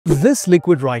This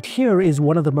liquid right here is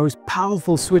one of the most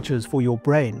powerful switches for your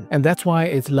brain, and that's why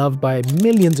it's loved by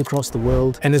millions across the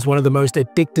world and is one of the most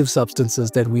addictive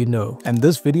substances that we know. And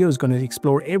this video is going to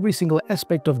explore every single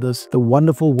aspect of this, the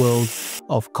wonderful world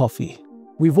of coffee.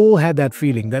 We've all had that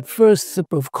feeling. That first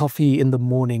sip of coffee in the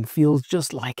morning feels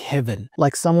just like heaven,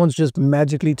 like someone's just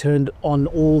magically turned on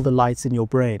all the lights in your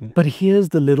brain. But here's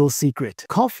the little secret.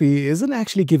 Coffee isn't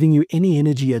actually giving you any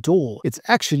energy at all. It's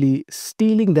actually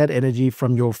stealing that energy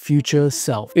from your future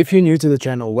self. If you're new to the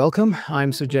channel, welcome.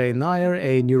 I'm Sujay Nair,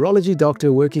 a neurology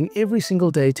doctor working every single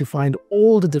day to find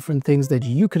all the different things that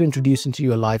you could introduce into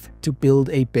your life to build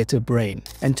a better brain.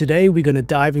 And today we're going to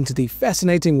dive into the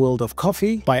fascinating world of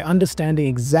coffee by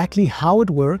understanding exactly how it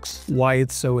works, why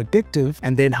it's so addictive,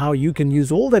 and then how you can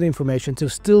use all that information to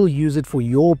still use it for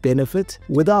your benefit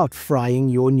without frying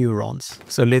your neurons.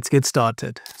 So let's get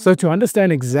started. So to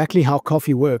understand exactly how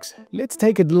coffee works, let's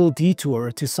take a little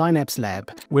detour to Synapse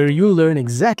Lab, where you'll learn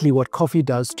exactly what coffee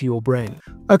does to your brain.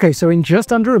 Okay, so in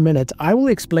just under a minute, I will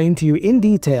explain to you in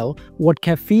detail what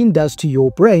caffeine does to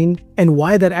your brain and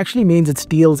why that actually means it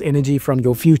steals energy from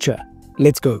your future.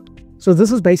 Let's go. So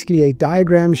this is basically a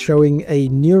diagram showing a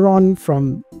neuron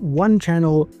from one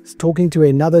channel talking to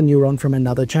another neuron from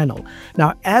another channel.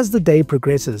 Now, as the day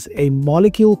progresses, a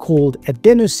molecule called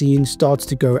adenosine starts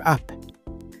to go up.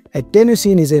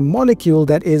 Adenosine is a molecule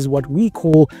that is what we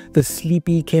call the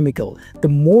sleepy chemical. The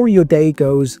more your day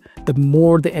goes, the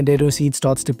more the adenosine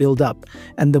starts to build up.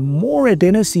 And the more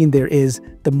adenosine there is,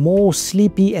 the more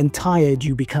sleepy and tired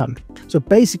you become. So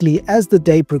basically, as the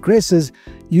day progresses,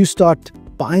 you start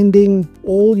binding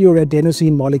all your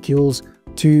adenosine molecules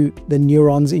to the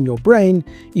neurons in your brain,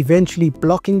 eventually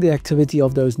blocking the activity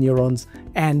of those neurons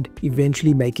and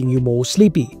eventually making you more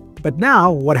sleepy. But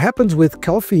now what happens with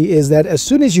coffee is that as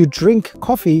soon as you drink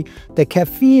coffee, the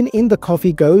caffeine in the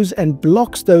coffee goes and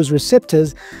blocks those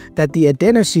receptors that the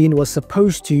adenosine was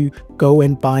supposed to go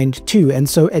and bind to. And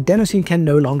so adenosine can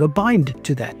no longer bind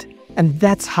to that. And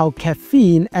that's how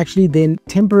caffeine actually then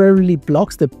temporarily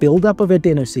blocks the buildup of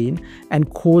adenosine and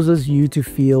causes you to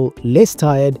feel less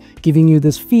tired, giving you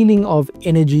this feeling of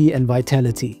energy and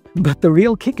vitality. But the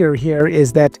real kicker here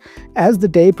is that as the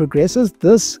day progresses,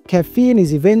 this caffeine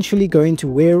is eventually going to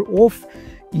wear off,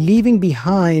 leaving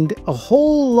behind a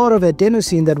whole lot of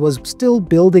adenosine that was still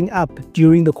building up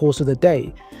during the course of the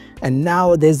day. And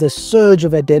now there's a surge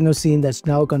of adenosine that's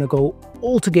now going to go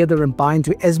all together and bind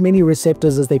to as many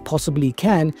receptors as they possibly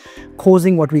can,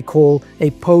 causing what we call a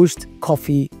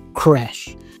post-coffee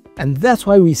crash. And that's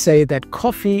why we say that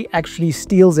coffee actually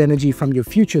steals energy from your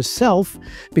future self,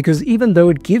 because even though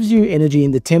it gives you energy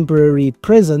in the temporary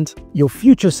present, your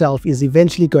future self is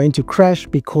eventually going to crash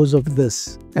because of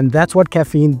this. And that's what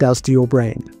caffeine does to your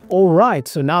brain. Alright,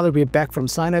 so now that we're back from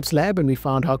Synapse Lab and we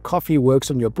found how coffee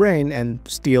works on your brain and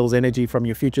steals energy from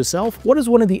your future self, what is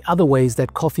one of the other ways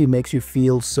that coffee makes you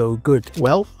feel so good?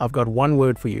 Well, I've got one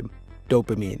word for you: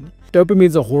 dopamine. Dopamine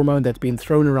is a hormone that's been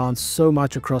thrown around so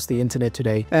much across the internet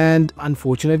today, and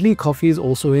unfortunately coffee is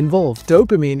also involved.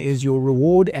 Dopamine is your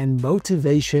reward and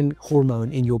motivation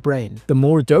hormone in your brain. The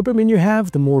more dopamine you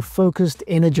have, the more focused,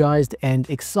 energized, and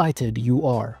excited you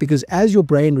are. Because as your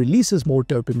brain releases more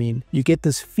dopamine, you get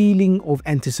this feeling of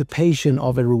anticipation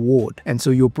of a reward. And so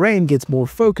your brain gets more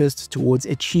focused towards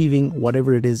achieving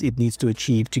whatever it is it needs to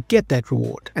achieve to get that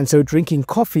reward. And so drinking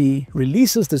coffee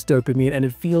releases this dopamine, and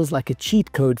it feels like a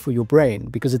cheat code for your brain,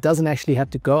 because it doesn't actually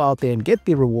have to go out there and get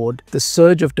the reward. The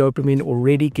surge of dopamine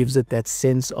already gives it that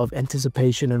sense of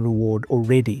anticipation and reward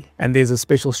already. And there's a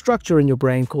special structure in your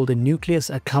brain called a nucleus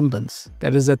accumbens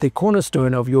that is at the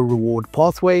cornerstone of your reward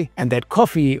pathway, and that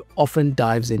coffee often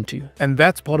dives into. And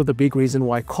that's part of the big reason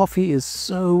why coffee is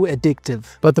so addictive.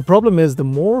 But the problem is, the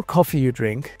more coffee you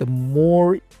drink, the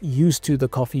more used to the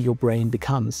coffee your brain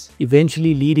becomes,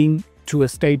 eventually leading to a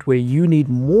state where you need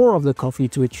more of the coffee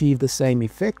to achieve the same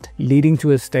effect, leading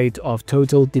to a state of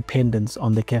total dependence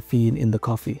on the caffeine in the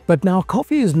coffee. But now,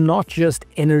 coffee is not just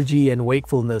energy and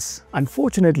wakefulness.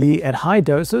 Unfortunately, at high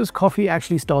doses, coffee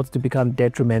actually starts to become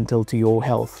detrimental to your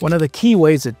health. One of the key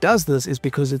ways it does this is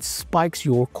because it spikes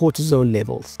your cortisol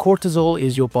levels. Cortisol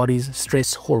is your body's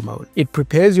stress hormone. It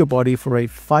prepares your body for a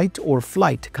fight or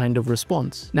flight kind of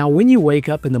response. Now, when you wake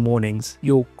up in the mornings,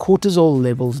 your cortisol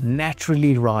levels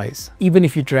naturally rise. even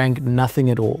if you drank nothing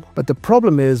at all. But the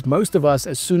problem is, most of us,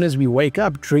 as soon as we wake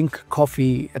up, drink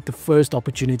coffee at the first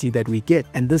opportunity that we get.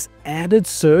 And this added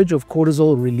surge of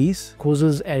cortisol release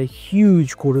causes a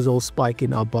huge cortisol spike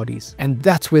in our bodies. And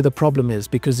that's where the problem is,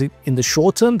 because in the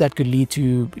short term, that could lead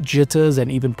to jitters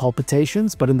and even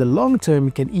palpitations, but in the long term,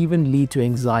 it can even lead to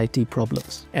anxiety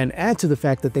problems. And add to the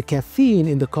fact that the caffeine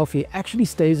in the coffee actually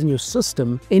stays in your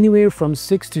system anywhere from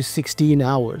 6 to 16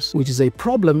 hours, which is a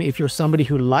problem if you're somebody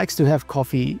who likes to have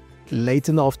coffee late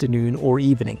in the afternoon or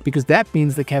evening, because that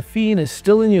means the caffeine is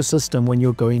still in your system when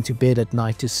you're going to bed at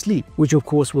night to sleep, which of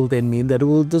course will then mean that it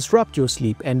will disrupt your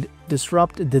sleep and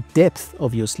disrupt the depth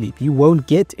of your sleep. You won't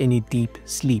get any deep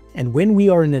sleep. And when we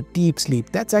are in a deep sleep,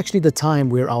 that's actually the time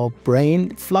where our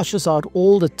brain flushes out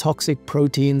all the toxic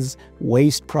proteins,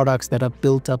 waste products that are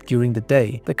built up during the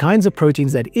day. The kinds of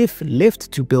proteins that, if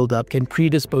left to build up, can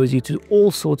predispose you to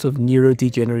all sorts of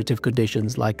neurodegenerative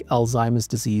conditions like Alzheimer's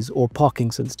disease or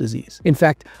Parkinson's disease. In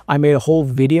fact, I made a whole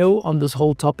video on this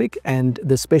whole topic and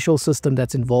the special system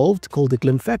that's involved called the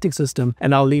glymphatic system,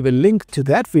 and I'll leave a link to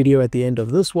that video at the end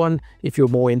of this one if you're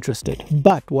more interested.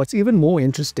 But what's even more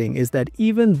interesting is that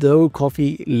even though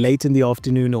coffee late in the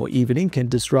afternoon or evening can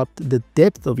disrupt the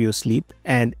depth of your sleep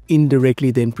and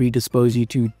indirectly then predispose you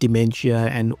to dementia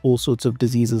and all sorts of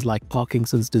diseases like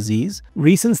Parkinson's disease,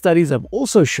 recent studies have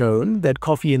also shown that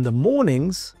coffee in the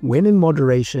mornings, when in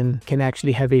moderation, can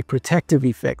actually have a protective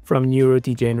effect from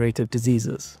neurodegenerative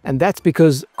diseases. And that's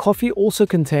because coffee also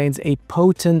contains a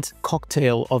potent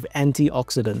cocktail of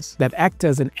antioxidants that act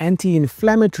as an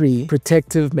anti-inflammatory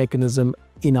protective mechanism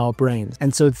in our brains.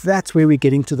 And so that's where we're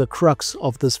getting to the crux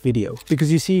of this video.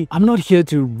 Because you see, I'm not here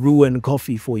to ruin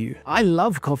coffee for you. I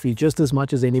love coffee just as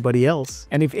much as anybody else.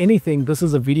 And if anything, this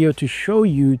is a video to show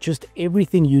you just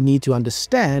everything you need to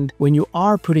understand when you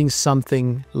are putting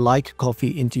something like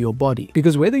coffee into your body.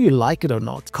 Because whether you like it or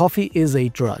not, coffee is a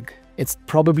drug. It's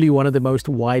probably one of the most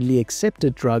widely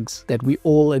accepted drugs that we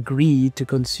all agree to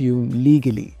consume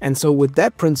legally. And so with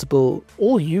that principle,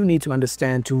 all you need to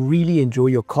understand to really enjoy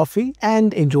your coffee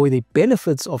and enjoy the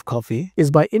benefits of coffee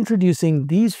is by introducing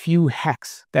these few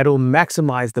hacks that will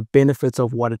maximize the benefits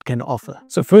of what it can offer.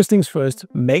 So first things first,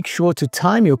 make sure to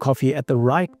time your coffee at the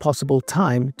right possible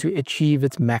time to achieve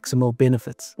its maximal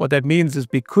benefits. What that means is,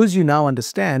 because you now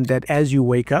understand that as you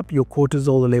wake up, your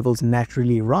cortisol levels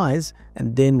naturally rise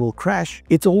and then will crash,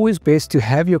 it's always best to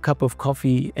have your cup of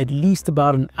coffee at least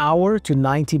about an hour to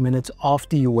 90 minutes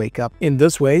after you wake up. In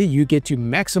this way, you get to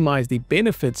maximize the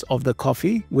benefits of the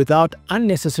coffee without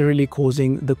unnecessarily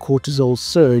causing the cortisol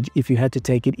surge if you had to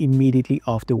take it immediately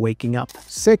after waking up.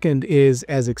 Second is,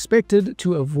 as expected,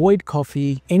 to avoid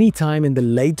coffee anytime in the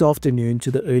late afternoon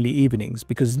to the early evenings,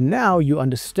 because now you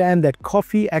understand that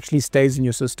coffee actually stays in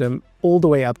your system all the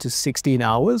way up to 16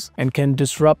 hours and can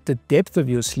disrupt the depth of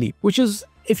your sleep, which is,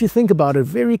 if you think about it,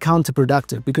 very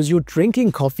counterproductive, because you're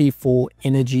drinking coffee for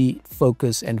energy,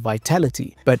 focus, and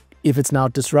vitality. But if it's now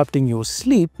disrupting your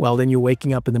sleep, well, then you're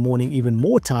waking up in the morning even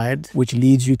more tired, which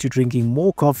leads you to drinking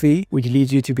more coffee, which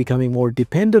leads you to becoming more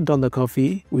dependent on the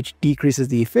coffee, which decreases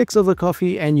the effects of the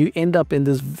coffee, and you end up in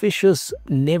this vicious,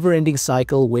 never-ending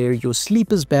cycle where your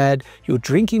sleep is bad, you're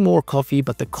drinking more coffee,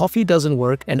 but the coffee doesn't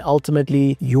work, and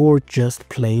ultimately, you're just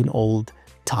plain old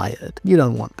tired. You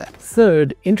don't want that.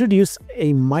 Third, introduce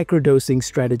a microdosing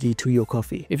strategy to your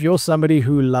coffee. If you're somebody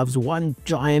who loves one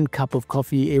giant cup of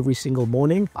coffee every single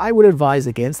morning, I would advise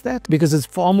against that, because it's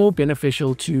far more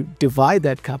beneficial to divide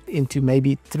that cup into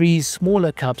maybe 3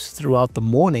 smaller cups throughout the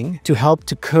morning to help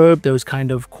to curb those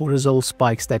kind of cortisol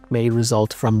spikes that may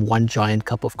result from one giant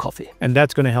cup of coffee. And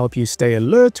that's going to help you stay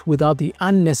alert without the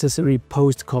unnecessary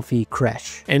post-coffee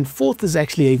crash. And fourth is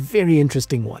actually a very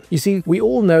interesting one. You see, we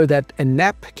all know that a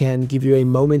nap can give you a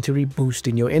momentary boost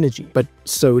in your energy, but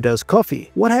so does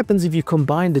coffee. What happens if you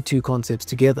combine the two concepts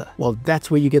together? Well, that's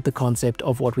where you get the concept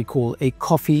of what we call a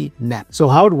coffee nap. So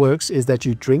how it works is that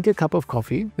you drink a cup of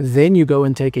coffee, then you go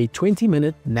and take a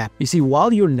 20-minute nap. You see,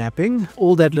 while you're napping,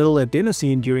 all that little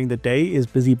adenosine during the day is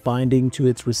busy binding to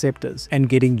its receptors and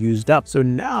getting used up. So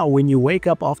now when you wake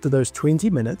up after those 20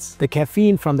 minutes, the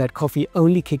caffeine from that coffee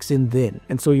only kicks in then.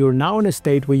 And so you're now in a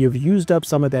state where you've used up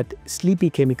some of that sleepy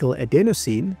chemical adenosine,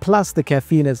 plus the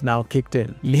caffeine has now kicked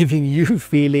in, leaving you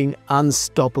feeling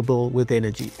unstoppable with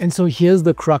energy. And so here's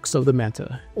the crux of the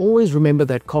matter. Always remember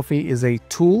that coffee is a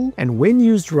tool, and when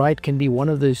used right, can be one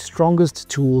of the strongest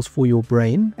tools for your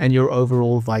brain and your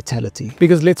overall vitality.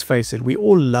 Because let's face it, we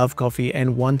all love coffee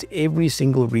and want every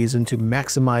single reason to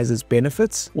maximize its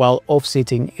benefits while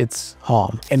offsetting its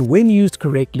harm. And when used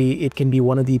correctly, it can be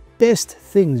one of the best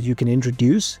things you can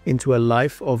introduce into a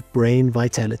life of brain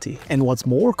vitality. And what's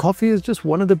more, coffee is just just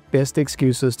one of the best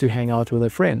excuses to hang out with a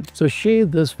friend. So share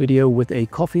this video with a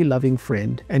coffee-loving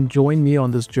friend and join me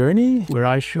on this journey where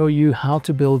I show you how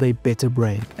to build a better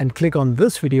brain. And click on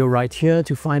this video right here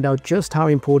to find out just how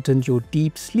important your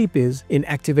deep sleep is in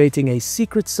activating a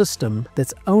secret system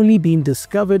that's only been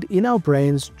discovered in our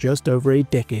brains just over a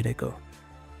decade ago.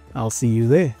 I'll see you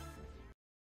there.